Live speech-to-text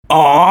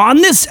On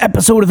this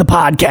episode of the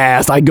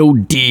podcast, I go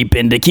deep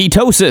into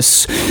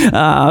ketosis.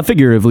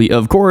 Figuratively,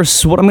 of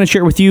course. What I'm going to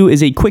share with you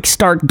is a quick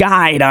start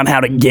guide on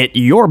how to get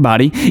your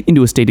body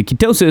into a state of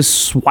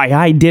ketosis, why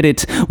I did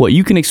it, what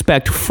you can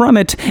expect from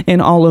it,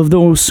 and all of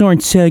those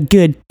sorts of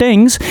good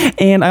things.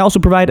 And I also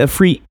provide a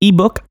free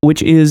ebook,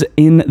 which is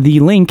in the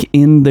link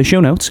in the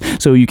show notes.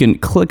 So you can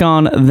click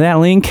on that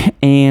link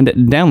and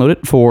download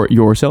it for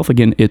yourself.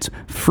 Again, it's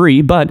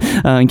free, but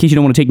in case you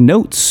don't want to take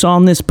notes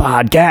on this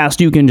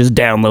podcast, you can just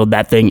download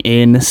that thing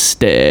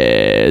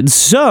instead.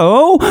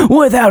 So,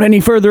 without any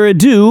further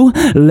ado,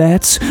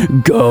 let's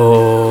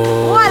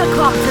go.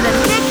 Welcome to the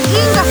Nick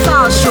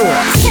Ingersoll Show.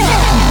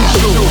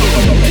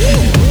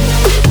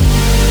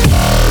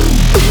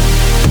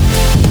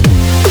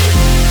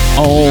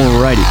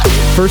 Alrighty.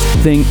 First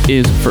thing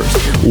is first.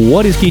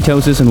 What is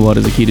ketosis and what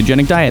is a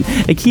ketogenic diet?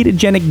 A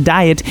ketogenic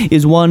diet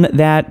is one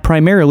that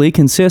primarily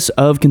consists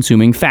of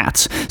consuming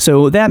fats.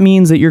 So that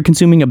means that you're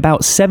consuming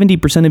about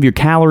 70% of your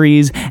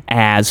calories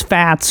as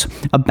fats,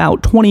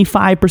 about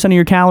 25% of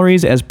your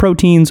calories as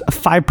proteins,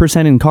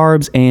 5% in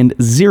carbs, and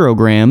 0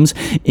 grams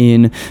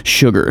in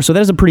sugar. So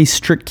that is a pretty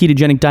strict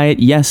ketogenic diet.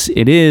 Yes,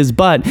 it is.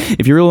 But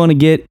if you really want to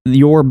get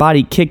your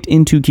body kicked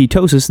into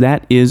ketosis,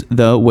 that is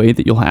the way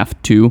that you'll have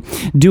to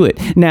do it.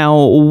 Now,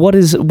 what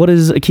is a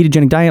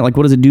ketogenic diet? Like,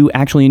 what does it do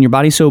actually in your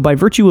body? So by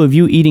virtue of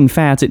you eating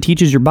fats, it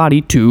teaches your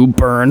body to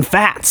burn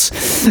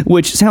fats,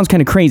 which sounds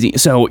kind of crazy.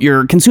 So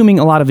you're consuming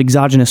a lot of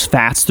exogenous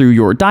fats through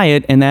your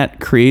diet, and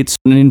that creates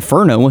an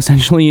inferno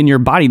essentially in your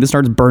body that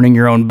starts burning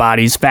your own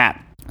body's fat.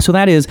 So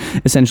that is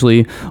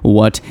essentially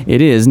what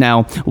it is.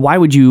 Now, why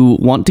would you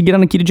want to get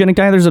on a ketogenic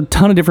diet? There's a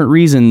ton of different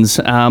reasons.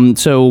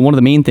 So one of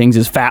the main things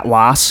is fat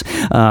loss,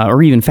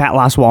 or even fat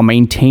loss while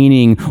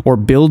maintaining or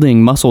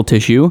building muscle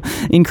tissue,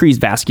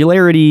 increased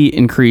vascularity,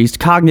 increased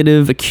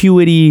cognitive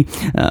acuity,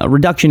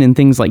 reduction in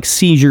things like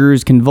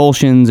seizures,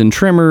 convulsions, and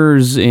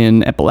tremors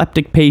in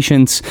epileptic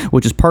patients,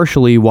 which is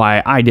partially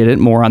why I did it.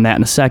 More on that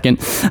in a second.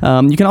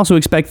 You can also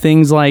expect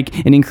things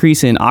like an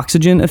increase in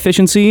oxygen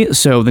efficiency.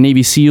 So the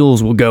Navy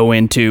SEALs will go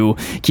into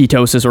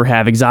ketosis or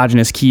have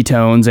exogenous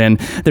ketones, and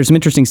there's some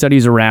interesting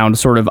studies around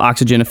sort of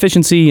oxygen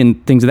efficiency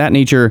and things of that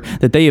nature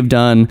that they have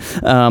done.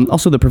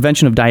 Also the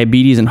prevention of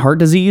diabetes and heart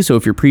disease. So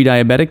if you're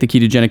pre-diabetic, the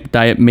ketogenic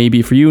diet may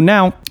be for you.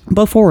 Now,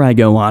 before I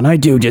go on, I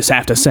do just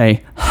have to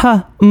say,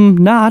 I'm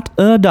not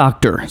a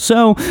doctor.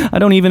 So I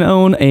don't even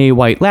own a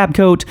white lab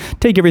coat.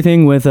 Take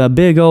everything with a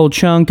big old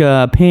chunk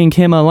of pink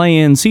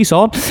Himalayan sea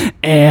salt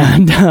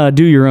and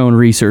do your own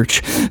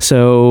research.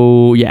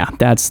 So yeah,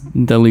 that's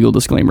the legal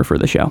disclaimer for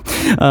the show.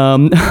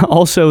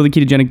 Also, the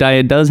ketogenic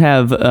diet does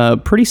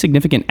have pretty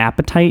significant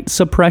appetite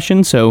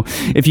suppression. So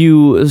if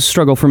you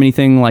struggle from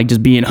anything like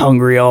just being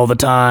hungry all the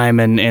time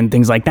and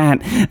things like that,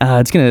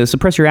 it's going to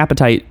suppress your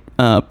appetite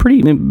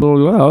pretty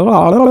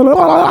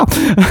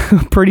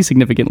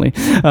significantly.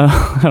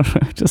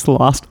 I just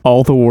lost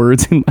all the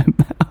words in my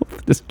mouth.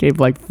 Just kept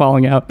like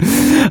falling out.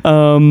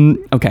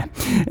 Okay.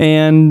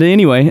 And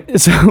anyway,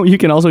 so you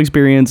can also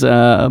experience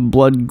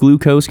blood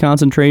glucose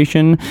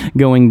concentration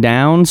going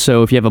down.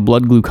 So if you have a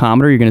blood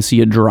glucometer, you're going to see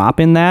a drop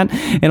in that.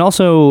 And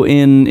also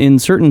in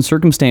certain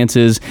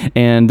circumstances,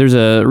 and there's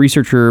a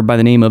researcher by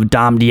the name of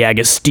Dom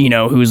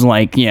D'Agostino, who's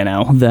like,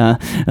 the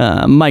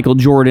Michael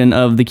Jordan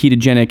of the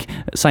ketogenic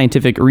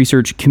scientific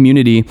research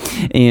community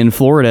in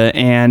Florida.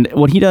 And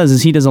what he does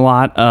is he does a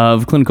lot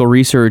of clinical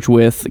research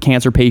with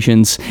cancer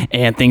patients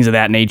and things of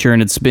that nature.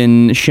 And it's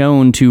been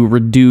shown to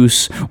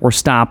reduce or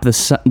stop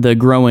the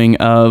growing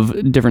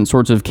of different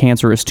sorts of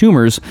cancerous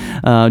tumors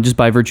just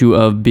by virtue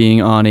of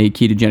being on a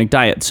ketogenic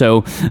diet.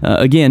 So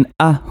again,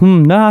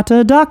 I'm not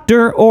a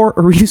doctor or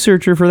a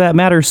researcher for that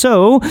matter.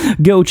 So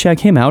go check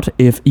him out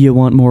if you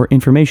want more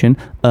information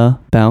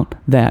about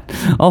that.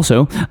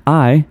 Also,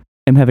 I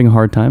am having a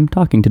hard time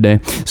talking today,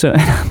 so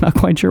I'm not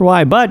quite sure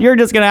why, but you're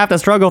just going to have to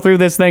struggle through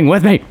this thing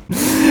with me.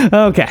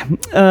 Okay,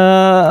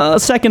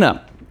 second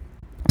up.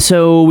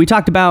 So we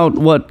talked about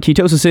what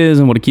ketosis is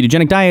and what a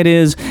ketogenic diet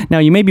is. Now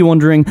you may be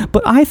wondering,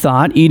 but I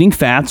thought eating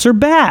fats are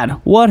bad.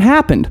 What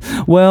happened?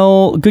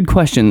 Well, good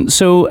question.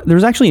 So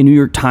there's actually a New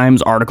York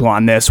Times article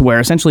on this where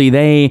essentially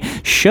they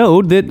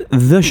showed that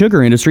the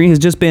sugar industry has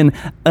just been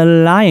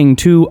lying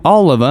to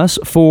all of us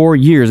for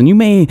years. And you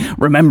may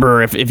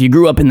remember if you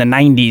grew up in the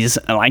 90s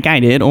like I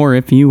did, or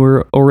if you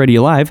were already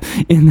alive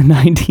in the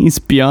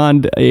 90s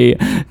beyond a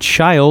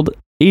child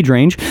age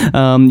range,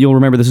 you'll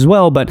remember this as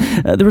well, but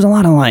there was a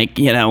lot of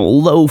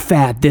low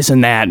fat, this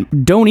and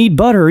that, don't eat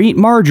butter, eat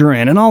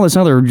margarine, and all this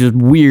other just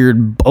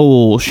weird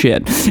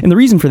bullshit. And the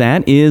reason for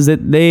that is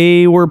that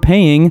they were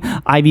paying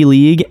Ivy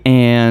League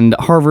and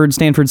Harvard,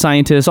 Stanford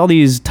scientists, all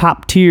these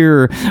top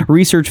tier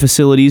research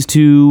facilities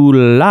to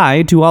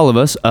lie to all of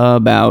us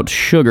about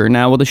sugar.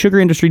 Now, what the sugar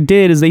industry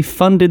did is they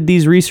funded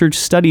these research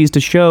studies to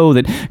show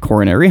that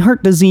coronary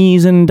heart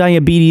disease and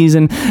diabetes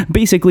and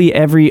basically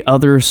every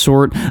other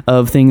sort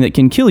of thing that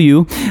can kill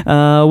you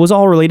was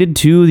all related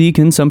to the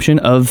consumption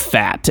of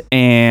fat.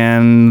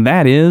 And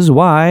that is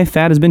why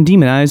fat has been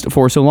demonized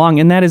for so long.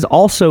 And that is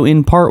also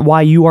in part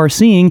why you are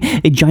seeing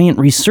a giant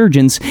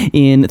resurgence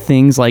in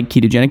things like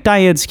ketogenic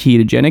diets,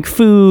 ketogenic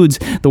foods,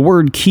 the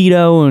word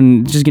keto,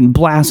 and just getting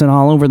blasted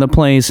all over the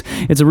place.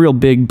 It's a real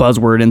big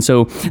buzzword. And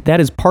so that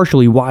is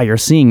partially why you're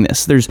seeing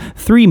this. There's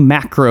 3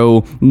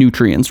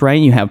 macronutrients,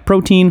 right? You have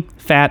protein,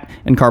 fat,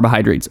 and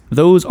carbohydrates.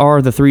 Those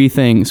are the 3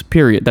 things,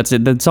 period. That's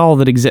it. That's all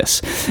that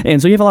exists.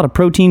 And so you have a lot of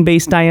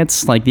protein-based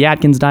diets, like the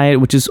Atkins diet,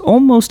 which is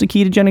almost a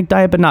ketogenic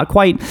diet, but not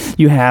quite.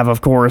 You have,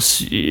 of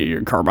course,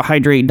 your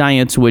carbohydrate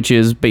diets, which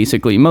is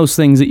basically most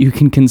things that you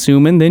can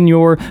consume, and then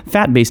your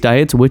fat-based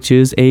diets, which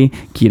is a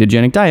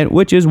ketogenic diet,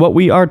 which is what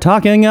we are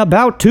talking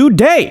about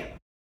today.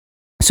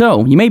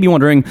 So, you may be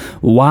wondering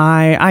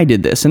why I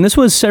did this. And this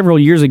was several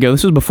years ago.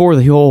 This was before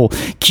the whole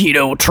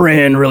keto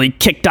trend really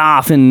kicked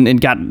off and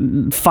got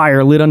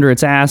fire lit under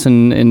its ass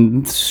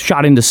and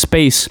shot into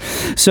space.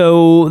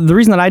 So, the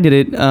reason that I did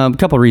it, a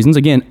couple of reasons.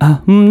 Again,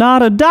 I'm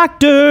not a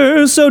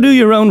doctor, so do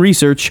your own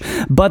research.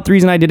 But the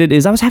reason I did it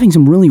is I was having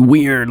some really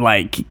weird,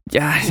 like,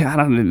 I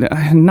don't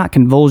know, not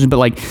convulsions, but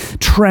like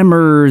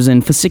tremors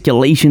and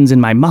fasciculations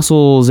in my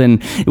muscles. And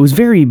it was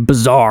very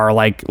bizarre,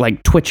 like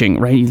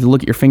twitching, right? You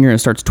look at your finger and it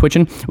starts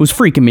twitching. It was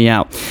freaking me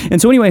out. And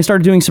so anyway, I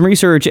started doing some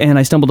research, and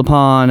I stumbled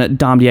upon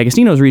Dom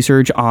D'Agostino's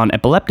research on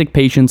epileptic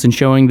patients and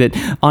showing that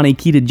on a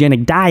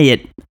ketogenic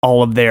diet,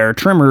 all of their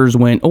tremors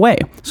went away.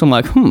 So I'm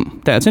like,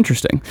 that's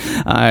interesting.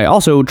 I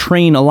also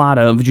train a lot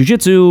of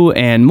jiu-jitsu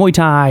and Muay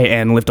Thai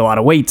and lift a lot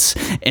of weights.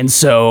 And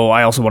so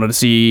I also wanted to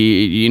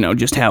see,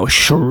 just how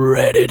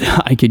shredded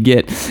I could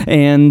get.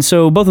 And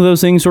so both of those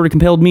things sort of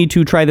compelled me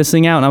to try this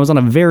thing out. And I was on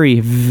a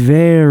very,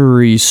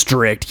 very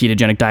strict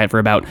ketogenic diet for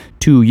about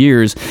 2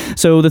 years.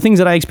 So the things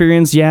that I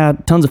experienced,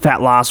 tons of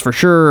fat loss for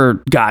sure,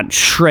 got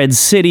shred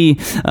city.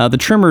 The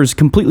tremors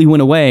completely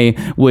went away,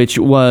 which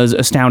was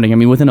astounding. I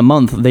mean, within a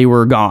month, they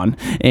were gone.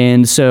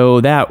 And so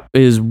that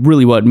is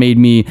really what made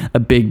me a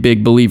big,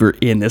 big believer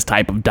in this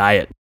type of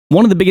diet.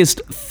 One of the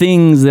biggest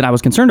things that I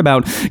was concerned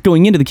about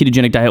going into the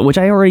ketogenic diet, which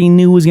I already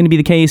knew was going to be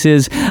the case,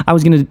 is I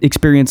was going to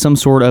experience some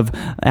sort of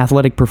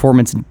athletic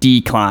performance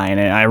decline.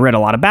 And I read a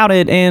lot about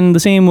it, and the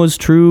same was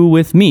true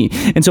with me.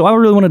 And so I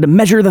really wanted to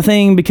measure the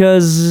thing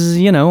because,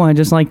 I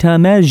just like to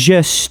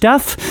measure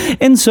stuff.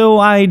 And so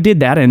I did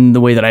that, and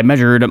the way that I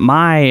measured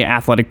my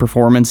athletic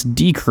performance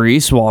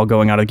decrease while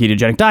going on a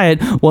ketogenic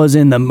diet was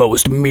in the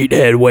most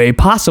meathead way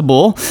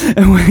possible,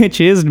 which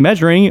is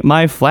measuring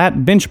my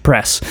flat bench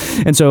press.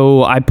 And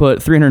so I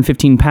put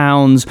 315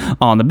 pounds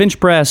on the bench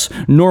press.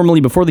 Normally,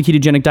 before the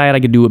ketogenic diet, I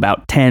could do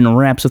about 10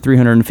 reps of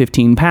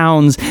 315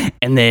 pounds.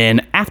 And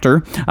then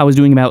after, I was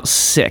doing about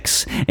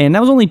 6. And that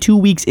was only 2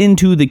 weeks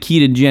into the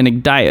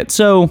ketogenic diet.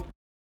 So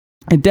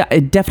it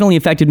definitely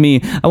affected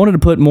me. I wanted to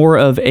put more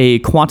of a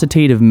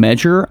quantitative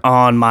measure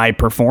on my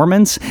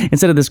performance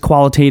instead of this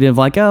qualitative,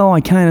 like, oh,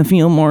 I kind of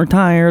feel more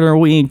tired or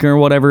weak or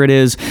whatever it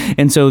is.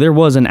 And so there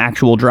was an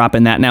actual drop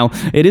in that. Now,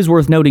 it is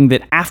worth noting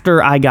that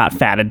after I got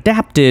fat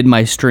adapted,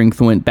 my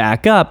strength went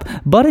back up,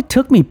 but it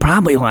took me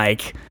probably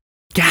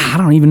I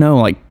don't even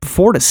know,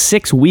 4 to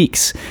 6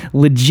 weeks,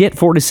 legit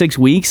 4 to 6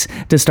 weeks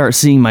to start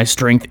seeing my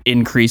strength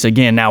increase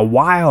again. Now,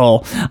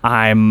 while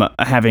I'm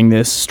having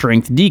this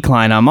strength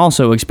decline, I'm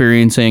also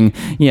experiencing,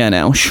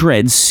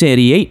 Shred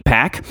City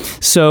 8-pack.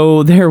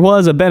 So there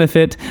was a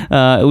benefit,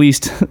 at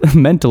least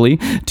mentally,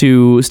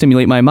 to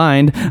stimulate my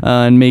mind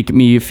and make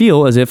me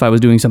feel as if I was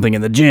doing something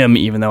in the gym,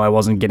 even though I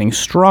wasn't getting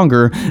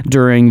stronger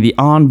during the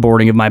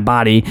onboarding of my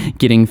body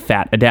getting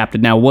fat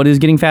adapted. Now, what is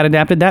getting fat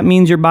adapted? That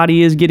means your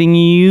body is getting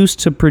used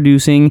to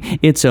producing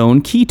its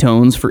own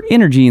ketones for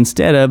energy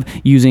instead of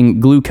using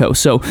glucose.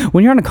 So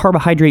when you're on a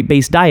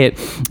carbohydrate-based diet,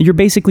 you're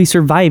basically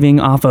surviving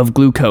off of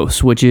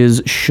glucose, which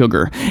is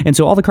sugar. And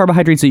so all the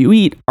carbohydrates that you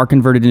eat are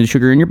converted into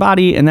sugar in your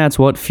body, and that's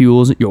what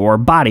fuels your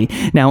body.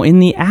 Now, in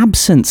the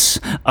absence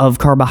of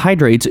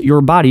carbohydrates,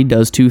 your body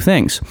does 2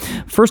 things.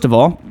 First of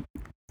all,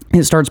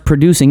 it starts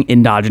producing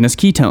endogenous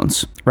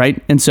ketones, right?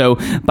 And so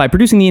by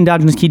producing the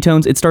endogenous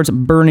ketones, it starts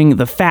burning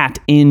the fat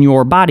in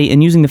your body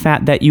and using the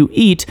fat that you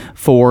eat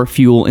for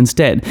fuel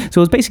instead.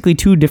 So it's basically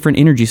 2 different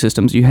energy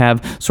systems. You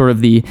have sort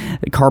of the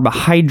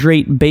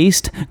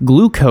carbohydrate-based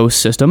glucose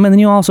system, and then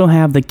you also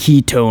have the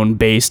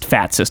ketone-based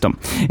fat system.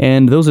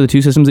 And those are the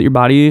 2 systems that your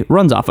body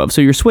runs off of.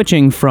 So you're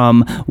switching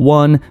from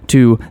one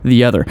to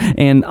the other.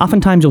 And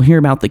oftentimes you'll hear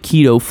about the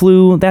keto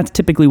flu. That's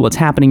typically what's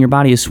happening. Your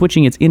body is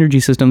switching its energy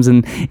systems,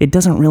 and it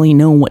doesn't really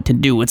know what to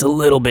do. It's a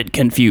little bit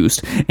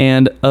confused.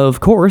 And of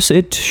course,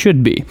 it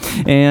should be.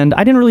 And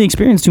I didn't really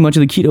experience too much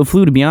of the keto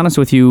flu, to be honest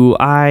with you.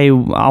 I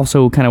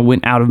also kind of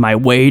went out of my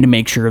way to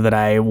make sure that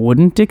I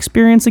wouldn't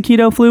experience the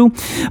keto flu.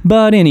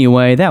 But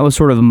anyway, that was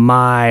sort of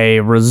my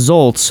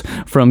results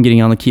from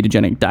getting on the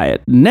ketogenic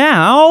diet.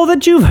 Now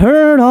that you've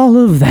heard all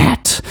of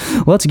that,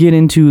 let's get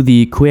into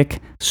the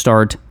quick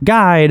start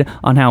guide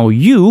on how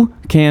you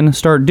can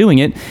start doing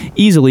it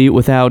easily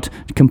without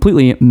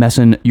completely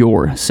messing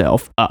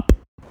yourself up.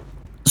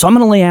 So I'm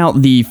going to lay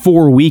out the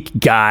 4-week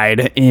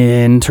guide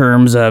in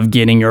terms of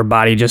getting your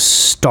body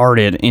just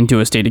started into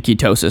a state of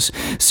ketosis.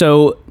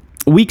 So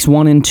weeks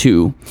 1 and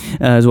 2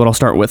 is what I'll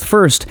start with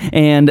first.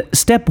 And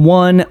step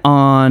 1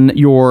 on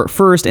your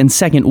first and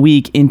second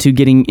week into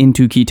getting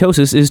into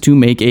ketosis is to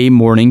make a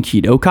morning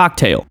keto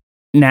cocktail.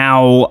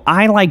 Now,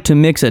 I like to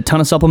mix a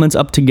ton of supplements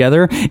up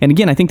together, and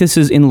again, I think this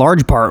is in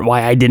large part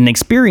why I didn't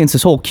experience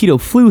this whole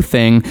keto flu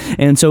thing,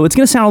 and so it's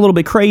going to sound a little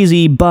bit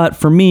crazy, but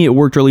for me, it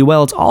worked really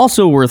well. It's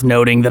also worth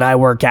noting that I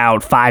work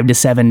out 5 to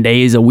 7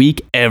 days a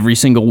week, every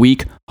single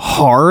week,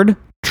 hard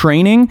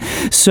training,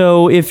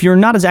 so if you're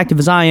not as active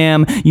as I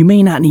am, you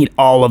may not need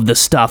all of the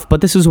stuff, but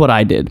this is what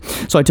I did.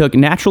 So I took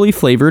naturally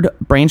flavored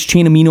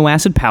branched-chain amino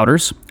acid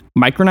powders,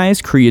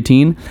 micronized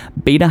creatine,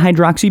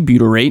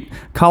 beta-hydroxybutyrate,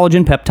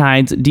 collagen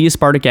peptides,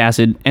 D-aspartic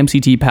acid,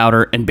 MCT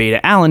powder, and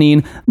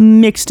beta-alanine,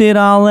 mixed it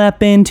all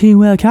up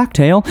into a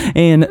cocktail,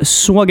 and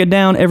swug it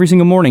down every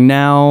single morning.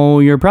 Now,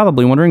 you're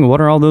probably wondering,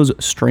 what are all those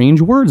strange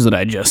words that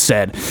I just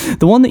said?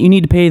 The one that you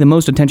need to pay the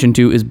most attention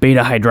to is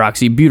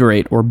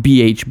beta-hydroxybutyrate, or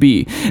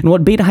BHB. And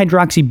what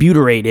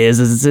beta-hydroxybutyrate is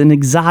it's an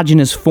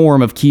exogenous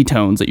form of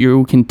ketones that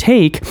you can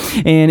take,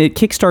 and it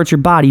kickstarts your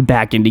body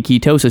back into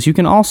ketosis. You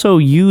can also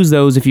use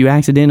those if you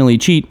accidentally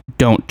cheat.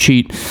 Don't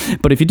cheat.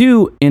 But if you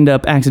do end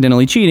up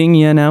accidentally cheating,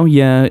 you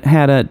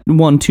had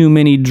one too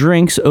many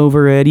drinks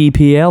over at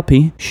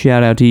EPLP,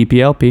 shout out to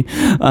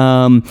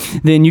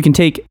EPLP, then you can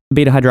take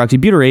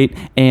beta-hydroxybutyrate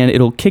and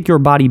it'll kick your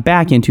body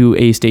back into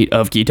a state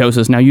of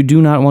ketosis. Now, you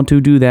do not want to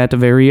do that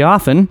very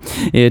often.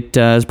 It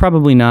is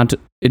probably not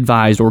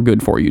advised or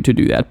good for you to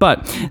do that.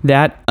 But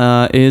that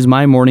is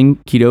my morning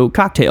keto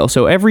cocktail.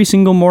 So every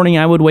single morning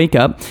I would wake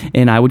up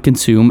and I would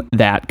consume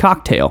that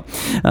cocktail.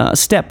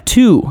 Step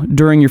 2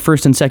 during your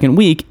first and second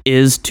week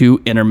is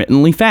to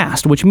intermittently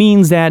fast, which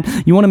means that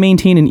you want to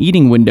maintain an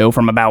eating window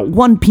from about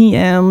 1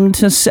 p.m.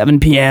 to 7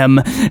 p.m.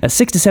 A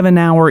 6 to 7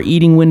 hour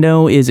eating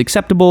window is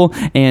acceptable,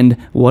 and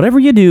whatever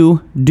you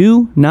do,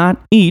 do not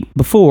eat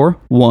before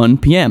 1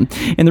 p.m.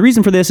 And the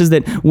reason for this is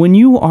that when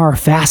you are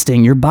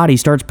fasting, your body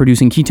starts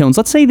producing ketones.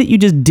 Let's say that you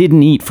just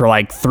didn't eat for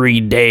like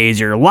 3 days.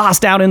 You're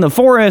lost out in the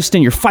forest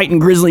and you're fighting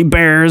grizzly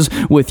bears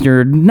with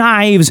your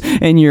knives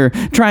and you're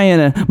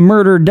trying to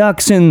murder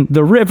ducks in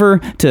the river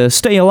to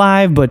stay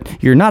alive, but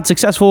you're not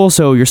successful,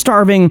 so you're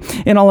starving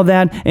and all of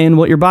that. And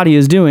what your body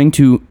is doing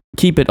to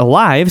keep it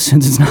alive,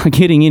 since it's not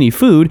getting any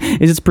food,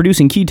 is it's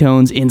producing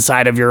ketones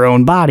inside of your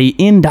own body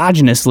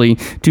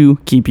endogenously to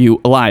keep you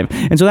alive.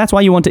 And so that's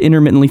why you want to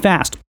intermittently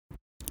fast.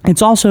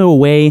 It's also a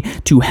way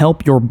to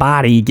help your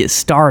body get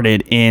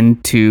started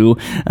into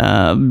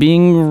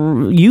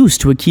being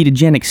used to a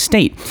ketogenic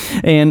state.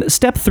 And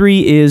step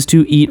 3 is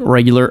to eat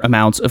regular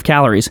amounts of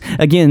calories.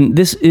 Again,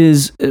 this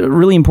is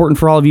really important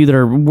for all of you that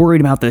are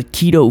worried about the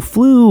keto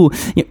flu.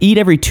 Eat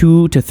every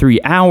 2 to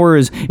 3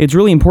 hours. It's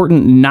really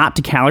important not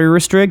to calorie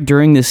restrict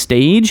during this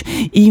stage,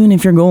 even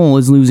if your goal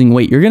is losing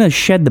weight. You're going to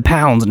shed the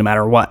pounds no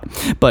matter what.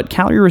 But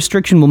calorie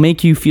restriction will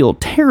make you feel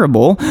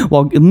terrible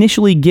while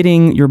initially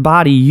getting your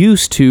body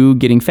used to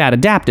getting fat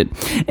adapted.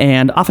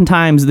 And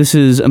oftentimes this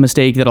is a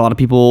mistake that a lot of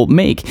people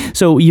make.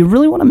 So you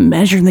really want to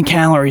measure the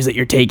calories that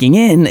you're taking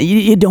in.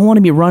 You don't want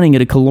to be running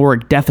at a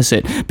caloric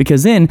deficit,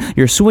 because then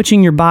you're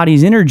switching your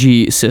body's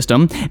energy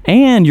system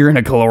and you're in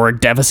a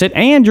caloric deficit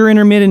and you're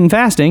intermittent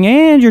fasting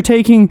and you're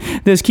taking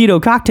this keto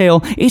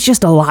cocktail. It's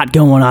just a lot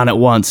going on at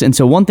once. And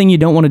so one thing you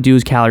don't want to do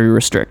is calorie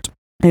restrict.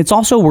 It's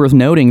also worth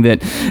noting that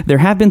there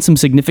have been some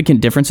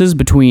significant differences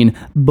between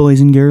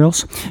boys and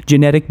girls,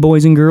 genetic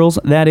boys and girls,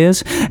 that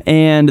is,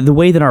 and the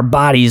way that our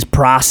bodies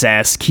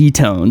process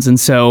ketones. And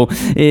so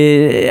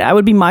I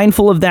would be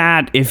mindful of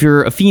that. If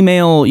you're a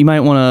female, you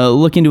might want to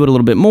look into it a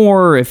little bit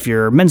more. If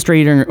you're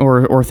menstruating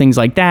or things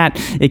like that,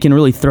 it can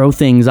really throw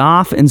things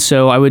off. And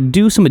so I would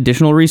do some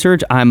additional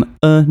research. I'm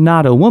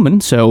not a woman,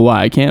 so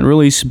I can't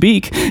really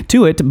speak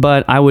to it,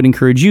 but I would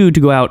encourage you to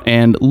go out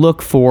and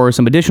look for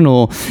some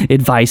additional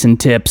advice and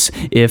tips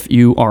if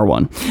you are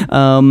one.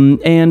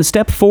 And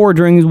step 4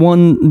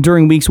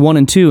 during weeks 1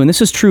 and 2, and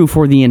this is true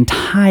for the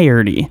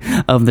entirety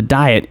of the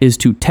diet, is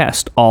to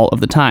test all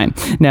of the time.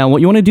 Now,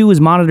 what you want to do is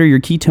monitor your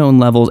ketone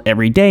levels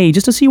every day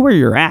just to see where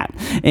you're at.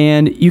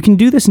 And you can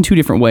do this in 2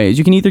 different ways.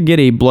 You can either get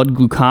a blood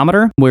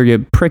glucometer, where you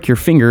prick your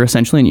finger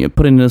essentially and you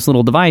put it in this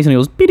little device and it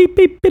goes beep,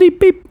 beep, beep,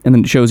 beep, and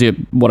then it shows you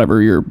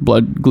whatever your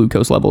blood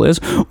glucose level is.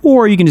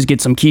 Or you can just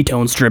get some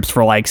ketone strips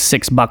for like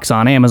 $6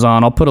 on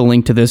Amazon. I'll put a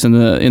link to this in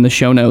the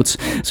show notes,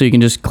 so you can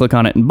just click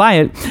on it and buy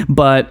it.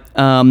 But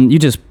you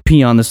just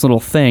pee on this little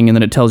thing, and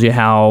then it tells you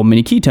how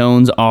many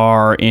ketones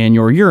are in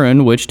your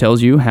urine, which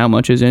tells you how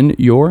much is in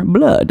your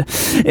blood.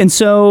 And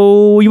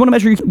so you want to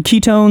measure your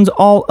ketones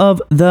all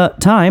of the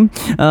time.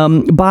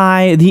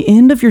 By the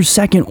end of your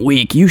second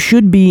week, you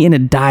should be in a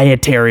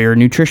dietary or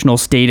nutritional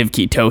state of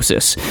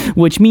ketosis,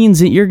 which means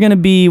that you're going to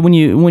be, when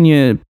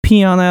you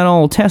pee on that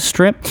old test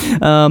strip,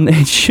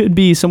 it should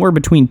be somewhere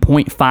between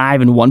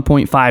 0.5 and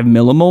 1.5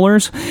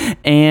 millimolars,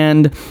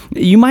 and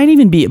you might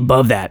even be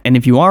above that. And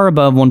if you are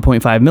above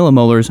 1.5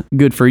 millimolars,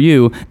 good for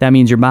you. That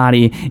means your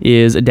body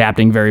is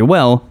adapting very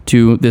well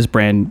to this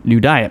brand new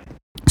diet.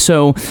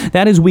 So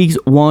that is weeks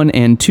 1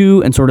 and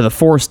 2 and sort of the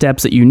 4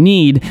 steps that you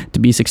need to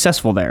be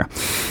successful there.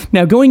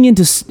 Now, going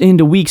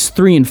into weeks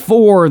 3 and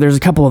 4, there's a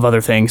couple of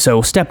other things.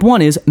 So step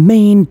 1 is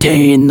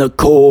maintain the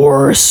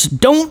course.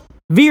 Don't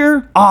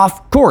veer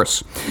off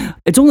course.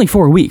 It's only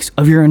 4 weeks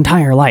of your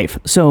entire life.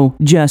 So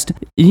just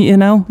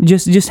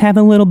have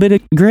a little bit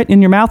of grit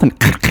in your mouth and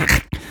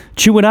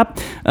chew it up,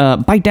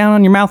 bite down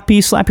on your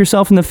mouthpiece, slap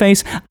yourself in the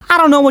face. I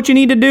don't know what you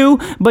need to do,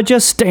 but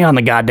just stay on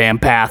the goddamn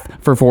path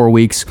for 4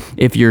 weeks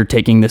if you're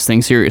taking this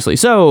thing seriously.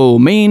 So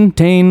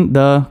maintain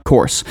the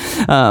course.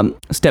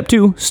 Step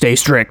 2, stay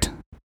strict.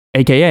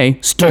 AKA,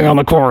 stay on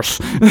the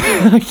course.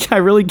 I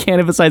really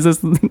can't emphasize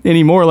this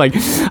anymore. Like,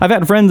 I've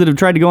had friends that have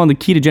tried to go on the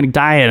ketogenic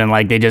diet and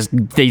like they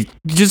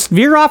just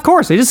veer off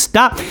course. They just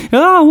stop.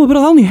 Oh, but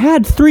I only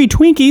had 3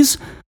 Twinkies.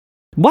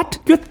 What?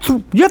 You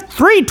had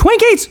 3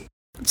 Twinkies?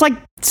 It's like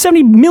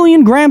 70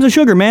 million grams of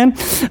sugar, man.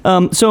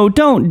 So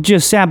don't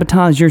just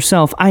sabotage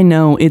yourself. I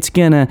know it's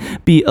gonna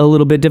be a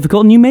little bit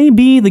difficult, and you may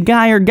be the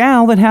guy or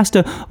gal that has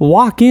to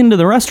walk into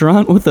the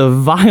restaurant with a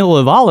vial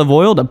of olive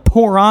oil to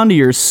pour onto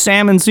your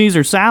salmon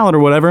Caesar salad or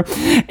whatever.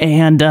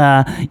 And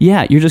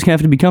you're just gonna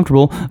have to be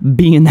comfortable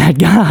being that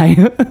guy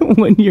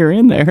when you're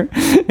in there.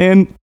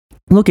 And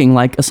looking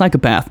like a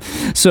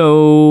psychopath.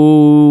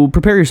 So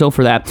prepare yourself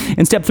for that.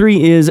 And step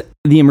 3 is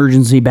the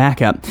emergency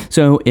backup.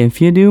 So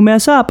if you do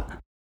mess up,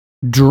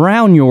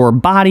 drown your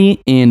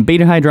body in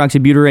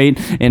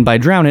beta-hydroxybutyrate, and by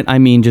drown it, I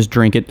mean just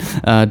drink it.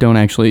 Don't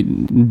actually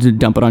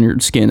dump it on your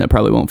skin. That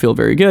probably won't feel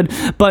very good.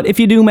 But if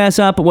you do mess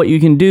up, what you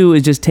can do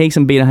is just take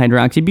some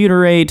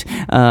beta-hydroxybutyrate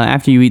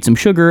after you eat some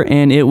sugar,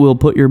 and it will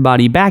put your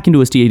body back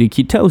into a state of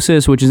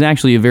ketosis, which is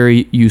actually a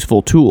very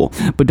useful tool.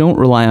 But don't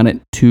rely on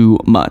it too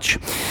much.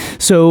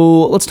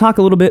 So let's talk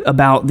a little bit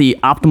about the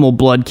optimal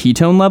blood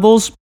ketone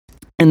levels.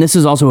 And this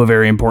is also a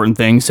very important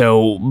thing.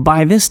 So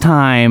by this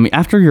time,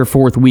 after your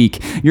 4th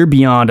week, you're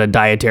beyond a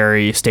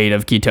dietary state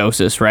of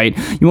ketosis, right?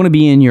 You want to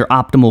be in your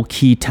optimal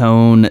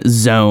ketone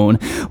zone,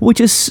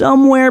 which is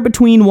somewhere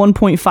between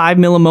 1.5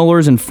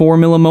 millimolars and 4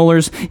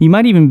 millimolars. You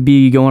might even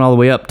be going all the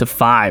way up to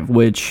 5,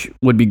 which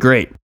would be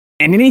great.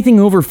 And anything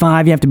over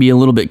 5, you have to be a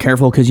little bit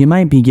careful because you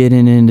might be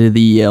getting into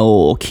the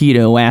old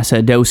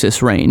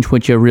ketoacidosis range,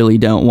 which you really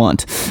don't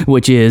want,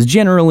 which is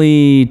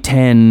generally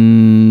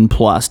 10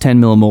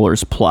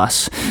 millimolars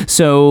plus.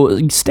 So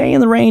stay in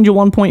the range of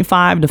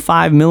 1.5 to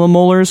 5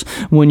 millimolars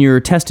when you're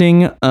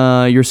testing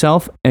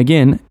yourself,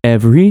 again,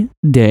 every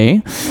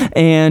day,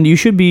 and you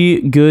should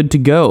be good to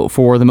go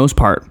for the most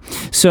part.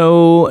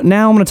 So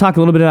now I'm going to talk a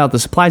little bit about the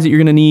supplies that you're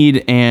going to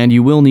need, and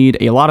you will need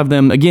a lot of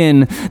them.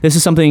 Again, this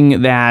is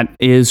something that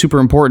is super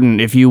important.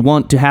 If you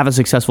want to have a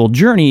successful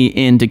journey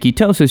into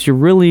ketosis, you're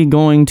really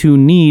going to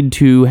need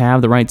to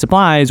have the right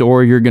supplies,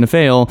 or you're going to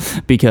fail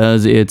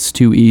because it's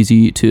too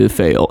easy to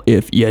fail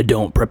if you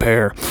don't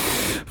prepare.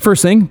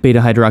 First thing,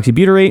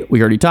 beta-hydroxybutyrate. We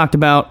already talked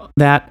about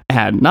that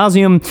ad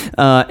nauseum.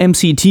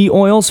 MCT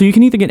oil. So you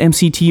can either get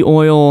MCT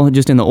oil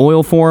just in the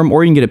oil form,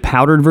 or you can get a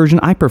powdered version.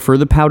 I prefer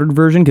the powdered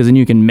version because then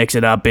you can mix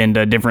it up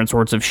into different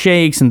sorts of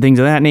shakes and things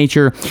of that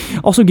nature.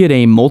 Also get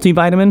a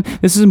multivitamin.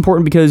 This is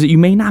important because you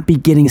may not be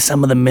getting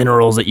some of the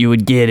minerals that you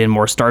would get in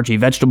more starchy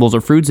vegetables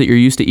or fruits that you're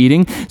used to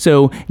eating.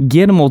 So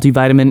get a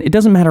multivitamin. It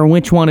doesn't matter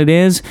which one it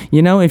is.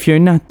 You know, if you're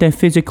not the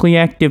physically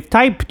active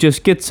type,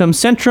 just get some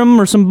Centrum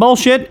or some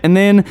bullshit and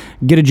then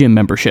get a gym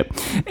membership.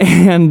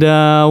 And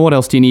what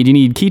else do you need? You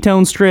need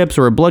ketone strips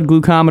or a blood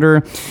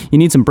glucometer. You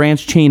need some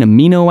branched chain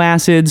amino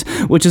acids,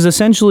 which is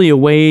essentially a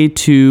way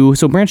to...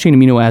 So branched chain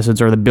amino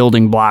acids are the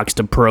building blocks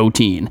to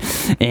protein.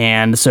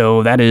 And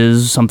so that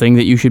is something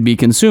that you should be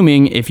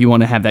consuming if you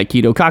want to have that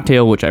keto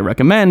cocktail, which I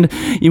recommend.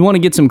 You want to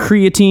get some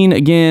creatine.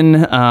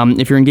 Again,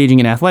 if you're engaging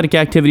in athletic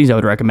activities, I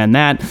would recommend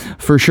that.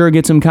 For sure,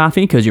 get some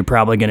coffee because you're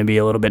probably going to be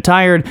a little bit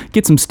tired.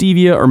 Get some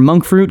stevia or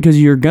monk fruit because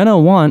you're going to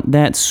want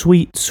that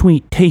sweet,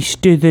 sweet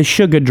taste of the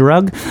sugar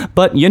drug.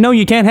 But you know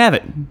you can't have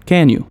it,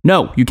 can you?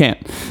 No, you can't.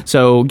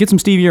 So get some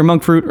stevia or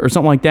monk fruit or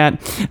something like that.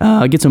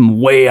 Get some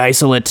whey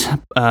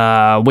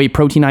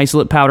protein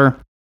isolate powder,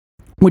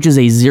 which is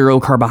a 0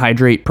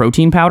 carbohydrate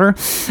protein powder.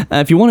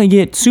 If you want to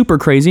get super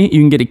crazy,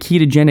 you can get a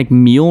ketogenic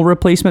meal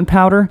replacement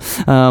powder.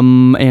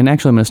 And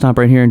actually, I'm going to stop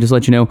right here and just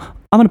let you know,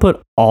 I'm going to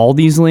put all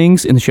these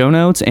links in the show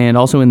notes and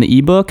also in the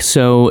ebook,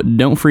 so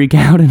don't freak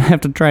out and have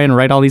to try and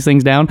write all these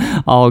things down.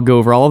 I'll go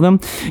over all of them.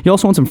 You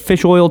also want some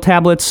fish oil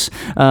tablets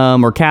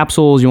or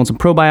capsules. You want some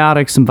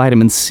probiotics, some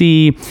vitamin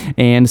C,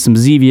 and some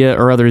Zevia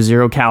or other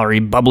 0-calorie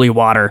bubbly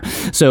water.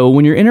 So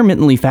when you're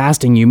intermittently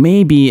fasting, you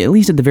may be, at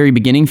least at the very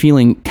beginning,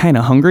 feeling kind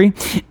of hungry,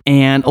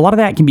 and a lot of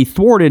that can be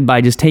thwarted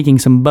by just taking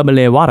some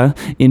bubbly water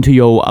into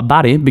your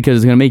body because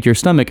it's going to make your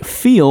stomach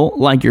feel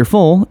like you're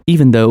full,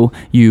 even though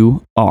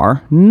you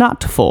are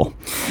not full.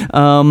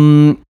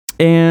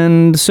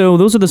 And so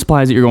those are the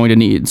supplies that you're going to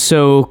need.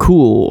 So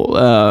cool.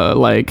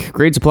 Like,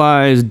 great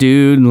supplies,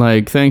 dude.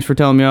 Like, thanks for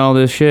telling me all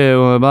this shit,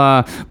 blah,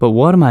 blah, blah. But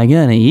what am I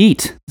going to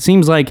eat?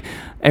 Seems like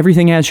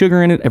Everything has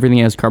sugar in it, everything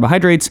has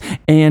carbohydrates,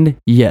 and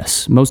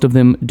yes, most of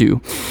them do.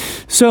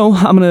 So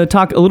I'm going to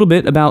talk a little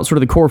bit about sort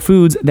of the core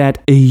foods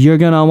that you're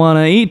going to want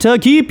to eat to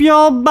keep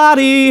your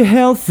body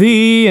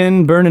healthy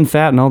and burning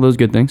fat and all those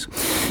good things.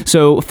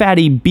 So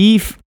fatty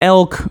beef,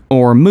 elk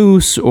or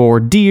moose or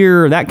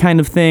deer, that kind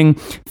of thing,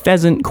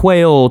 pheasant,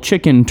 quail,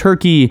 chicken,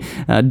 turkey,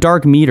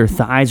 dark meat or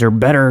thighs are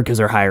better because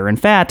they're higher in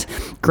fat.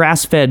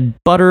 Grass-fed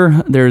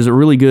butter, there's a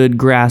really good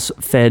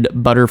grass-fed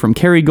butter from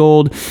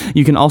Kerrygold.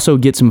 You can also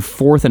get some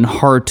Fourth and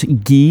Heart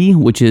ghee,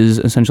 which is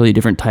essentially a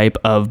different type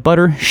of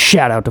butter.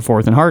 Shout out to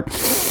Fourth and Heart.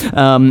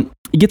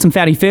 You get some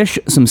fatty fish,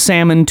 some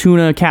salmon,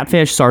 tuna,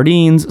 catfish,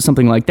 sardines,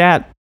 something like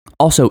that.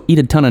 Also, eat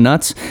a ton of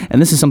nuts,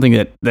 and this is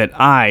something that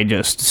I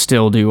just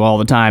still do all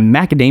the time.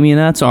 Macadamia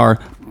nuts are,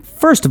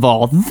 first of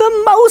all,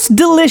 the most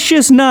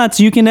delicious nuts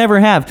you can ever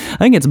have. I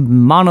think it's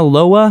Mauna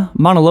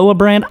Loa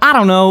brand. I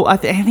don't know. I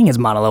think it's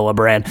Mauna Loa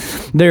brand.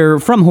 They're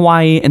from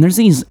Hawaii, and there's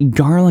these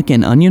garlic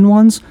and onion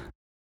ones.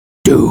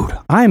 Dude,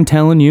 I'm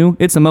telling you,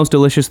 it's the most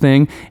delicious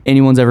thing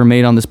anyone's ever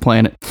made on this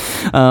planet.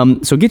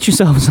 So get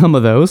yourself some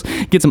of those.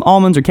 Get some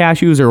almonds or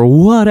cashews or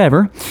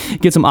whatever.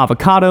 Get some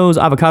avocados.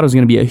 Avocados is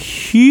going to be a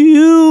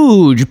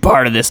huge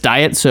part of this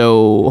diet,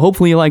 so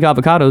hopefully you like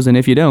avocados, and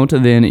if you don't,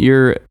 then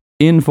you're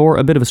in for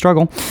a bit of a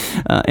struggle.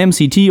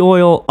 MCT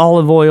oil,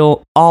 olive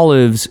oil,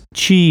 olives,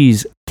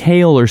 cheese,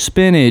 kale or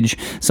spinach,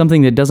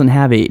 something that doesn't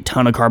have a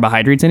ton of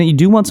carbohydrates in it. You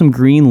do want some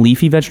green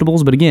leafy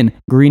vegetables, but again,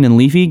 green and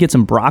leafy, get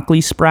some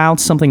broccoli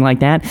sprouts, something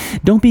like that.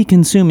 Don't be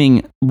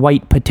consuming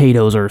white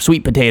potatoes or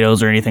sweet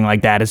potatoes or anything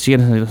like that.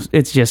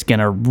 It's just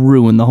gonna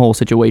ruin the whole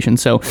situation.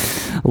 So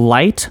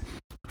light,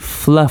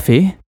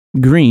 fluffy,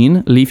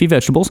 green leafy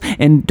vegetables,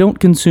 and don't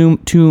consume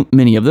too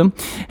many of them.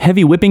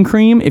 Heavy whipping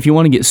cream if you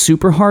want to get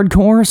super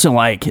hardcore. So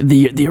like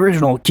the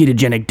original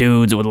ketogenic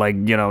dudes would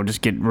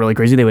just get really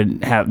crazy. They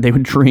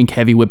would drink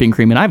heavy whipping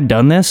cream, and I've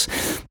done this,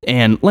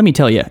 and let me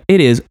tell you, it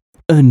is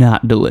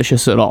not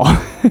delicious at all.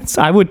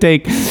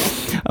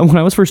 When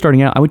I was first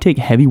starting out, I would take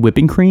heavy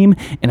whipping cream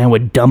and I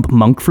would dump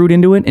monk fruit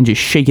into it and just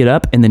shake it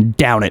up and then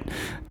down it.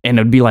 And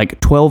it would be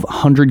like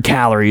 1,200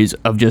 calories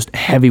of just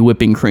heavy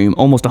whipping cream,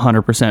 almost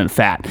 100%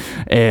 fat.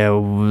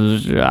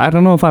 I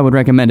don't know if I would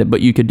recommend it, but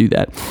you could do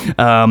that.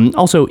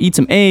 Also, eat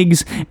some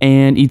eggs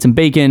and eat some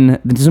bacon,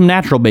 some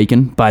natural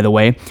bacon, by the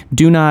way.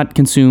 Do not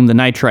consume the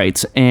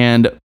nitrites.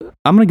 And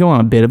I'm going to go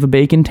on a bit of a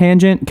bacon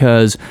tangent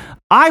because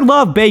I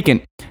love bacon.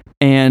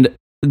 And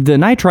the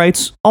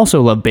nitrites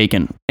also love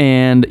bacon.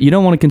 And you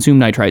don't want to consume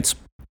nitrites.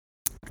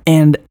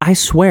 And I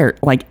swear,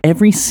 like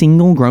every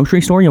single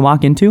grocery store you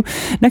walk into,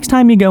 next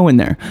time you go in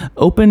there,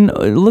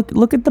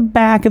 look at the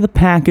back of the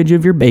package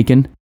of your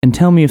bacon and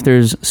tell me if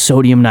there's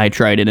sodium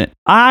nitrite in it.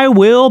 I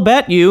will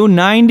bet you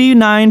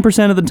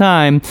 99% of the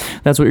time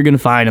that's what you're going to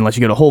find unless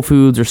you go to Whole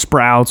Foods or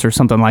Sprouts or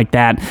something like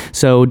that.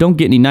 So don't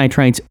get any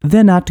nitrites.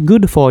 They're not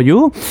good for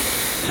you.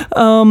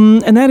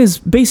 And that is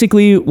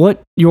basically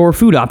what your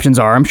food options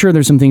are. I'm sure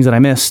there's some things that I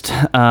missed.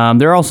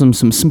 There are also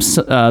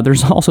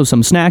there's also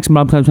some snacks. Some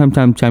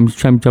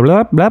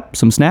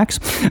snacks.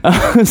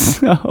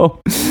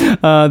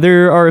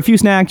 There are a few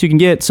snacks you can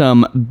get.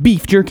 Some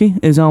beef jerky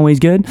is always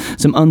good.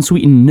 Some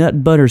unsweetened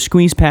nut butter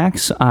squeeze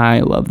packs. I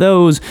love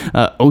those.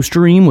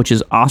 Osterine, which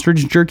is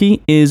ostrich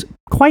jerky, is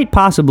quite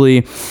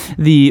possibly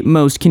the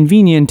most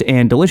convenient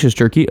and delicious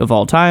jerky of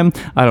all time.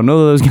 I don't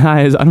know those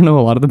guys. I don't know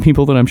a lot of the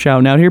people that I'm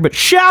shouting out here, but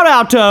shout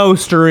out to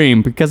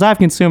Osterine because I've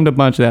consumed a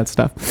bunch of that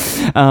stuff.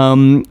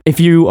 If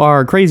you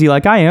are crazy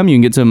like I am, you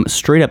can get some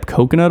straight up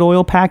coconut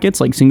oil packets,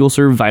 like single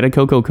serve Vita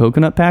Coco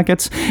coconut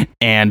packets,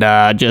 and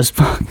just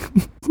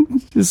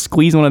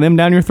squeeze one of them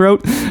down your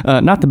throat.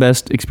 Not the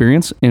best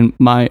experience in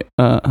my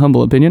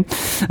humble opinion.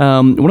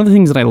 One of the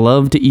things that I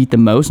love to eat the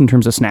most in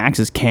terms of snacks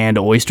is canned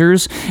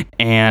oysters.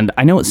 And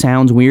I know it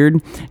sounds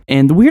weird.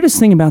 And the weirdest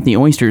thing about the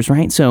oysters,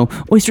 right? So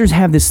oysters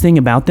have this thing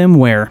about them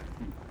where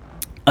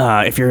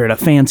if you're at a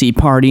fancy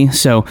party,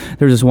 so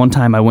there was this one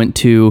time I went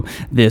to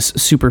this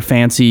super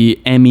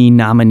fancy Emmy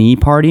nominee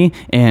party,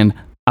 and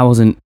I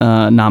wasn't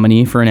a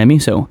nominee for an Emmy,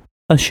 so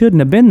I shouldn't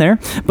have been there,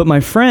 but my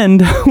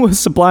friend was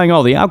supplying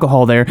all the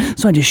alcohol there,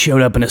 so I just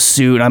showed up in a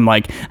suit. I'm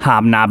like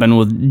hobnobbing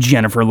with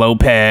Jennifer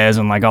Lopez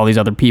and like all these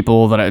other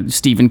people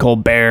Stephen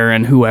Colbert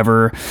and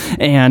whoever,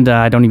 and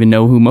I don't even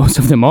know who most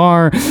of them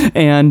are,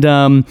 and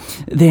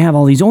they have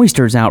all these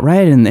oysters out,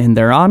 right, and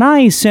they're on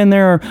ice, and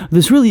they're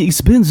this really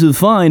expensive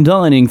fine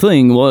dining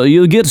thing. Well,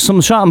 you get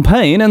some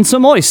champagne and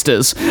some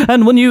oysters,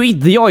 and when you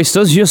eat the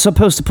oysters, you're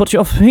supposed to put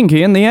your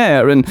pinky in the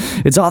air, and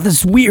it's all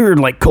this weird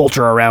like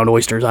culture around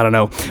oysters, I don't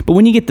know,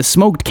 but when you get the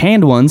smoked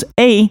canned ones,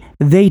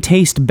 they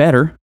taste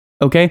better,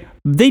 okay?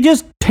 They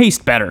just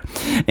taste better.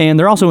 And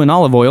they're also in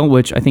olive oil,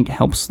 which I think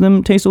helps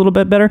them taste a little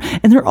bit better.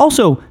 And they're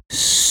also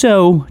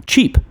so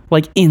cheap,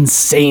 like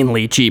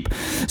insanely cheap.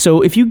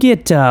 So if you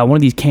get one of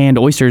these canned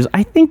oysters,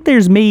 I think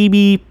there's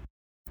maybe,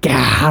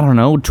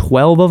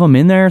 12 of them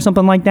in there or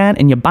something like that,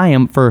 and you buy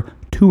them for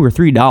 $2 or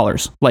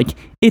 $3. Like,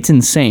 it's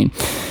insane.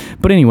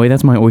 But anyway,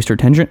 that's my oyster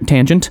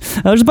tangent.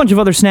 There's a bunch of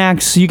other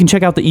snacks. You can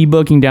check out the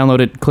ebook. You can download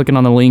it, clicking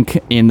on the link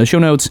in the show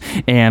notes,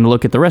 and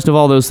look at the rest of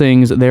all those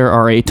things. There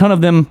are a ton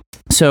of them.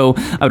 So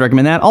I would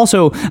recommend that.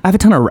 Also, I have a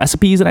ton of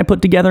recipes that I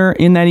put together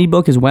in that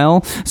ebook as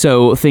well.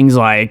 So things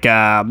like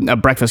a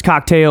breakfast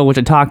cocktail, which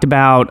I talked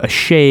about, a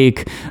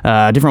shake,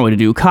 a different way to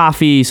do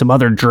coffee, some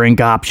other drink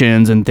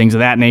options, and things of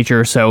that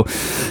nature. So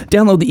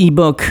download the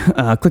ebook,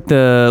 click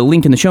the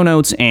link in the show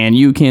notes, and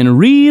you can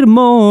read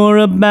more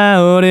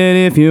about it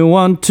if you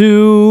want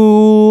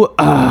to.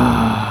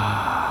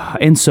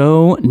 And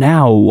so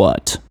now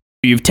what?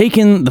 You've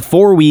taken the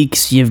 4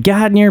 weeks, you've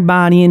gotten your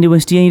body into a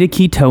state of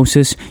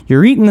ketosis,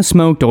 you're eating the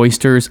smoked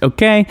oysters,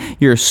 okay?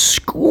 You're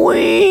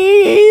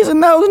squeezing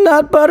those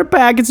nut butter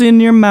packets in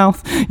your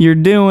mouth. You're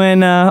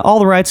doing all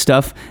the right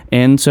stuff.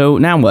 And so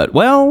now what?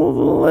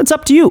 Well, it's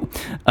up to you.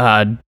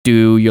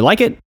 Do you like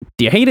it?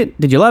 Do you hate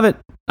it? Did you love it?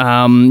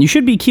 You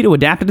should be keto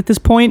adapted at this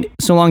point,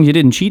 so long as you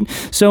didn't cheat.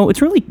 So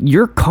it's really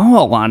your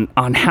call on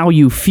how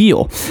you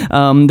feel.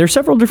 There's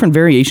several different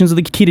variations of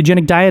the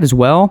ketogenic diet as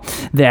well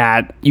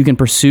that you can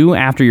pursue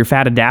after you're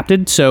fat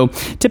adapted. So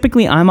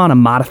typically I'm on a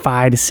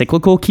modified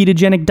cyclical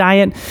ketogenic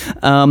diet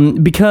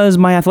because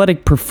my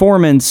athletic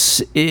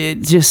performance,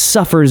 it just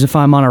suffers if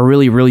I'm on a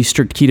really, really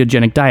strict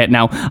ketogenic diet.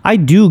 Now, I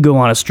do go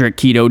on a strict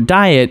keto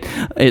diet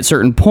at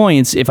certain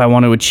points if I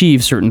want to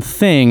achieve certain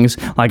things,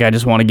 like I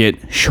just want to get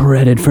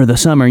shredded for the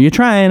summer. You're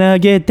trying to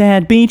get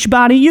that beach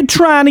body. You're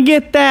trying to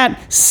get that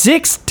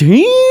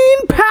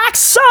 16-pack,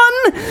 son.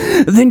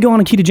 Then go on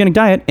a ketogenic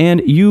diet,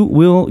 and you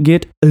will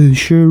get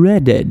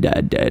shredded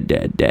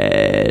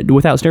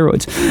without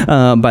steroids,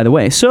 by the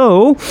way.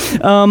 So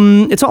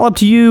it's all up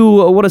to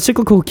you what a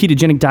cyclical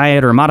ketogenic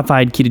diet or a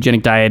modified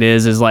ketogenic diet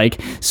is like,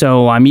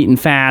 so I'm eating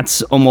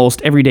fats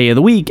almost every day of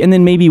the week, and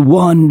then maybe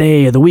one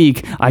day of the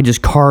week I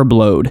just carb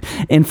load.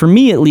 And for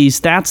me, at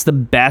least, that's the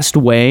best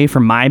way for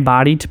my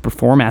body to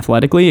perform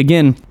athletically.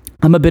 Again,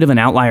 I'm a bit of an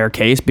outlier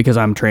case because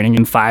I'm training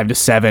in 5 to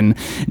 7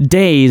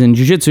 days in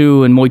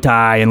jiu-jitsu and Muay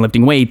Thai and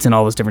lifting weights and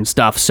all this different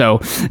stuff.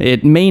 So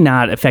it may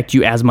not affect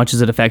you as much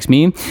as it affects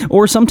me.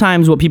 Or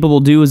sometimes what people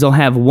will do is they'll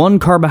have one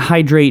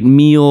carbohydrate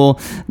meal,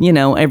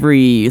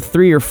 every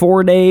 3 or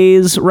 4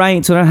 days,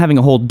 right? So they're not having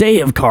a whole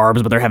day of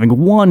carbs, but they're having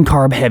one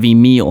carb-heavy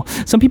meal.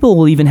 Some people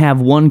will even have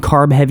one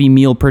carb-heavy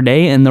meal per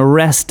day, and the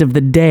rest of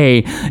the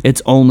day,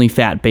 it's only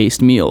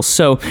fat-based meals.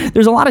 So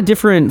there's a lot of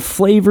different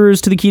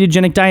flavors to the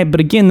ketogenic diet, but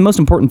again, the most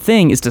important thing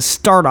is to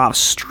start off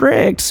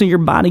strict so your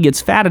body gets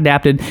fat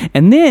adapted,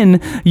 and then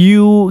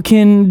you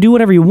can do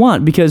whatever you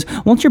want, because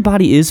once your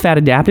body is fat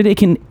adapted, it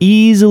can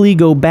easily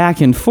go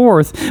back and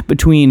forth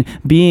between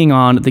being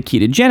on the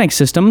ketogenic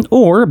system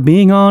or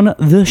being on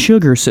the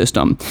sugar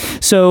system.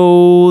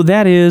 So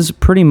that is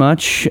pretty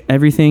much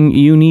everything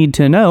you need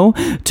to know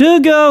to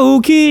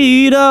go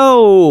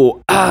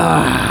keto.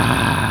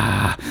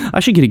 I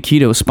should get a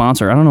keto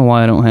sponsor. I don't know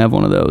why I don't have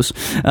one of those.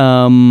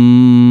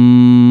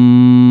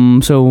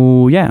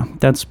 So yeah,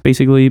 that's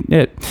basically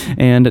it.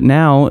 And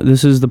now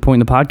this is the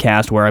point in the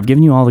podcast where I've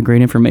given you all the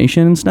great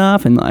information and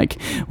stuff, and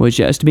was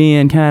just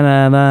being kind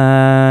of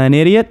an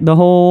idiot the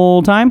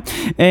whole time.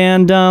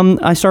 And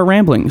I start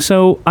rambling.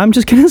 So I'm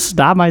just going to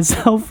stop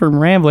myself from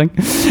rambling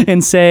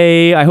and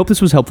say, I hope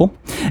this was helpful.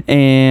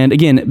 And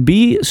again,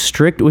 be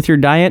strict with your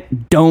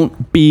diet.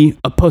 Don't be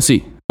a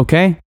pussy.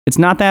 Okay? It's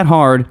not that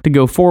hard to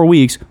go 4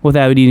 weeks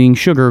without eating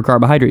sugar or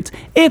carbohydrates.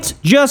 It's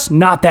just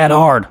not that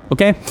hard,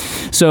 okay?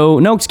 So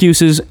no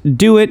excuses.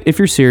 Do it if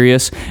you're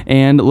serious,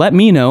 and let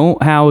me know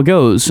how it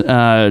goes.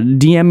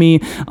 DM me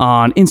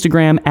on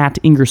Instagram at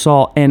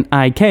Ingersoll,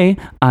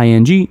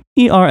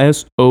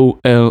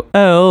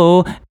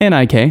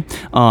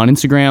 NIKINGERSOLLNIK on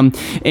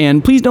Instagram.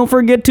 And please don't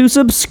forget to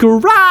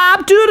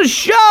subscribe to the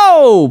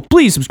show.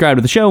 Please subscribe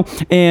to the show.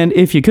 And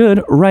if you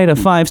could, write a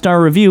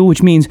 5-star review,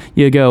 which means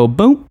you go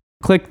boom,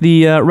 click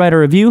the write a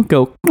review,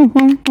 go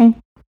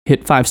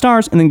hit 5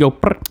 stars, and then go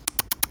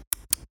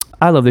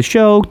I love the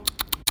show,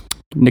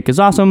 Nick is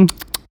awesome,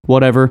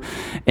 whatever,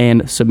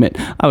 and submit.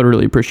 I would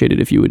really appreciate it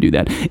if you would do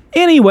that.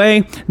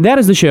 Anyway, that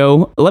is the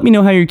show. Let me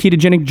know how your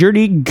ketogenic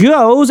journey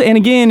goes. And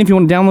again, if you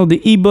want to download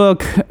the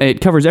ebook,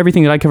 it covers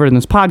everything that I covered in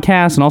this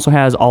podcast and also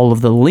has all of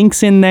the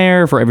links in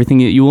there for everything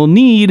that you will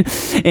need.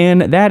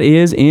 And that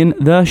is in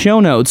the show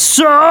notes.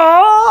 So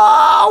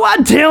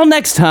until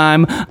next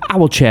time, I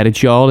will chat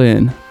at y'all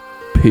in.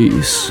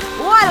 Peace.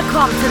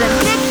 Welcome to the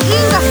Nick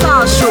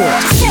Ingersoll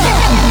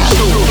Show.